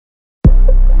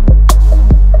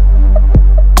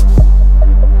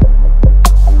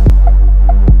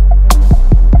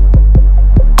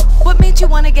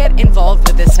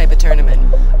tournament?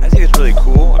 I think it's really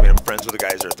cool. I mean, I'm friends with the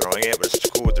guys that are throwing it, but it's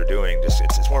just cool what they're doing. Just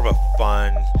it's more of a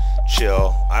fun,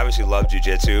 chill. I obviously love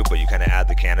jiu-jitsu, but you kind of add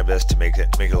the cannabis to make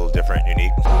it a little different,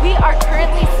 unique. We are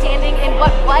currently standing in what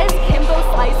was Kimbo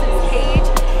Slice's cage.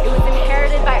 It was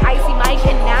inherited by Icy Mike,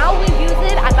 and now we use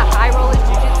it at the High Rollerz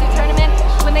Jiu Jitsu tournament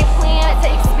when they plan to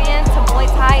expand to Muay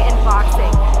Thai and boxing.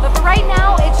 But for right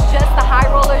now, it's just the High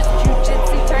Rollerz Jiu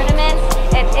Jitsu tournament,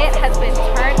 and it has been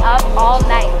turned up all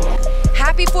night.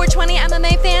 Happy 420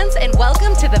 MMA fans, and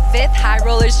welcome to the 5th High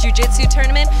Rollerz Jiu Jitsu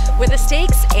tournament, where the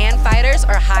stakes and fighters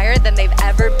are higher than they've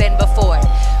ever been before.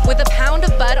 With a pound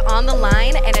of bud on the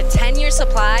line and a 10-year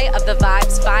supply of the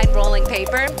Vibes fine rolling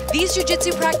paper, these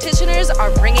jiu-jitsu practitioners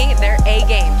are bringing their A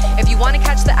game. If you want to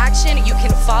catch the action, you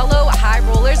can follow High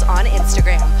Rollerz on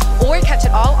Instagram or catch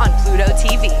it all on Pluto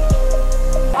TV.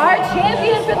 Our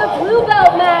champion for the blue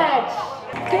belt match,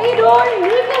 Fedor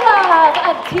Nikolov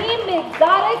of Team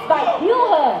Exotics by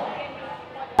Gill.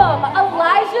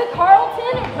 Elijah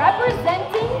Carlton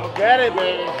representing. Get it,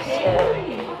 baby.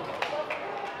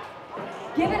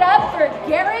 Give it up for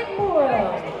Garret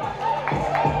Muro.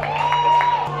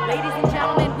 Ladies and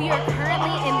gentlemen, we are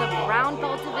currently in the brown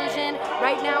belt division.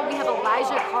 Right now we have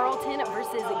Elijah Carlton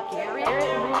versus Garret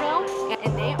Muro,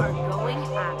 and they are going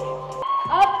at it.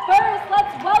 Up first,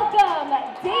 let's welcome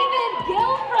David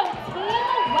Gill from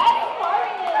Team West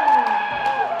Spartan.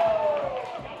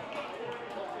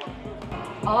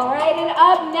 All right, and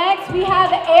up next we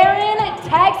have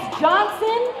Tex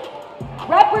Johnson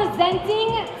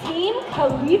representing Team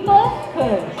Khalifa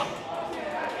Kush.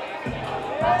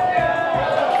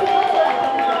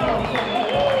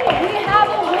 We have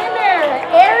a winner.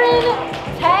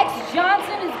 Tex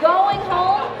Johnson is going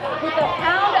home with a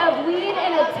pound of weed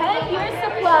and a 10-year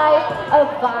supply of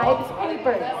Vibes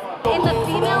papers. In the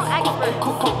female experts,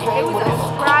 it was a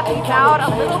scrappy bout, a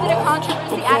little bit of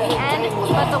controversy at the end,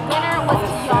 but the winner was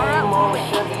Teara Lewis,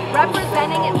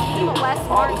 representing Team West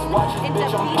Spartan and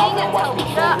defeating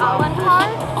Talita Alencar,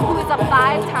 who is a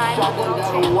 5-time world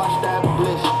champion.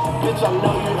 Bitch, I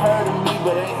know you heard of me,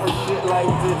 but ain't no shit like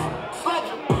this.